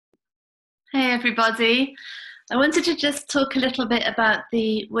Hey everybody. I wanted to just talk a little bit about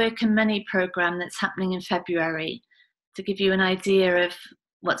the Work and Money programme that's happening in February to give you an idea of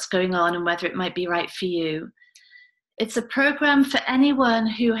what's going on and whether it might be right for you. It's a programme for anyone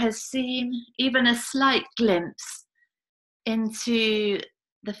who has seen even a slight glimpse into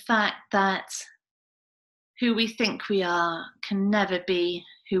the fact that who we think we are can never be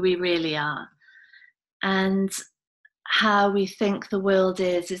who we really are, and how we think the world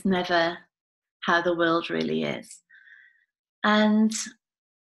is never how the world really is. And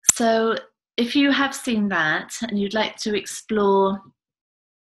so, if you have seen that and you'd like to explore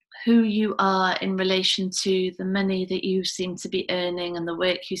who you are in relation to the money that you seem to be earning and the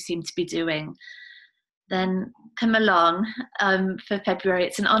work you seem to be doing, then come along for February.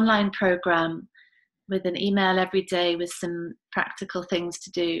 It's an online program with an email every day with some practical things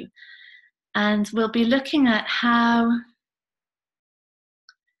to do. And we'll be looking at how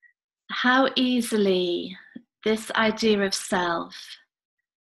easily this idea of self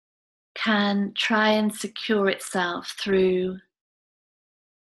can try and secure itself through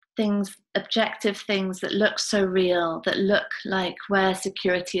things, objective things that look so real, that look like where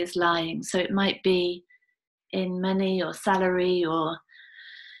security is lying. So it might be in money or salary, or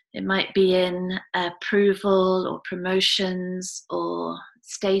it might be in approval or promotions or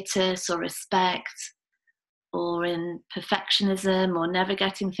status or respect, or in perfectionism or never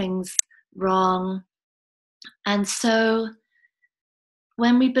getting things wrong. And so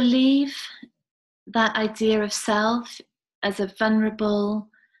when we believe that idea of self as a vulnerable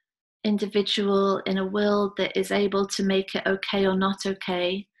individual in a world that is able to make it okay or not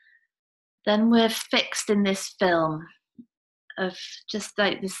okay, then we're fixed in this film of just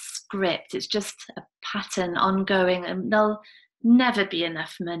like this script. It's just a pattern ongoing, and there'll never be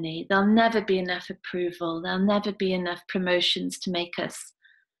enough money, there'll never be enough approval, there'll never be enough promotions to make us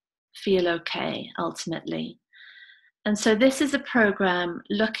feel okay ultimately. And so this is a program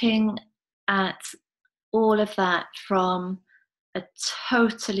looking at all of that from a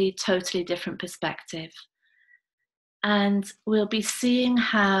totally different perspective. And we'll be seeing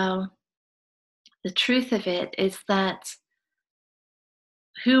how the truth of it is that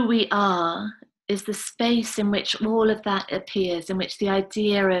who we are is the space in which all of that appears, in which the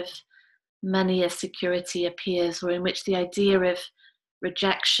idea of money as security appears, or in which the idea of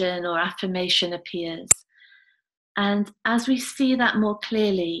rejection or affirmation appears. And as we see that more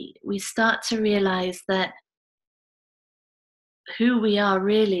clearly, we start to realize that who we are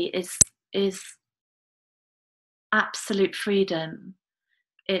really is absolute freedom.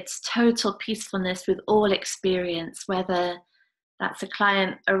 It's total peacefulness with all experience, whether that's a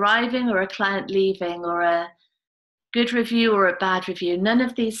client arriving or a client leaving, or a good review or a bad review. None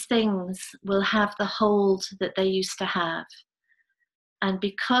of these things will have the hold that they used to have. And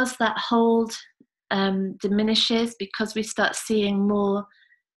because that hold diminishes, because we start seeing more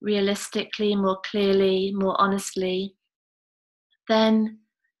realistically, more clearly, more honestly, then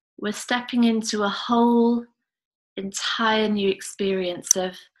we're stepping into a whole entire new experience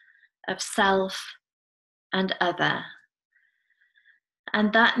of self and other.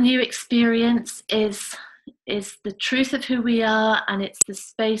 And that new experience is the truth of who we are, and it's the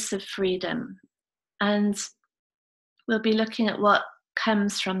space of freedom. And we'll be looking at what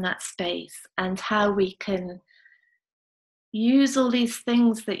comes from that space and how we can use all these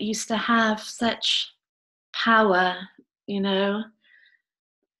things that used to have such power, the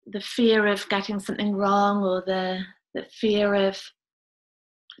fear of getting something wrong, or the fear of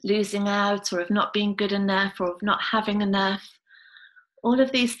losing out, or of not being good enough, or of not having enough. All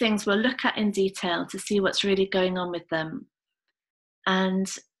of these things we'll look at in detail to see what's really going on with them, and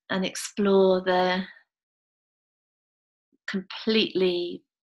explore the completely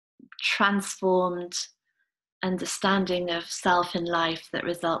transformed understanding of self and life that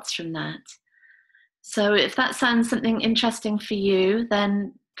results from that. So if that sounds something interesting for you,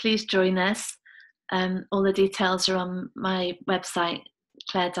 then please join us. All the details are on my website,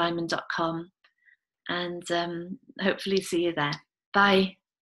 clairediamond.com, and hopefully see you there. Bye.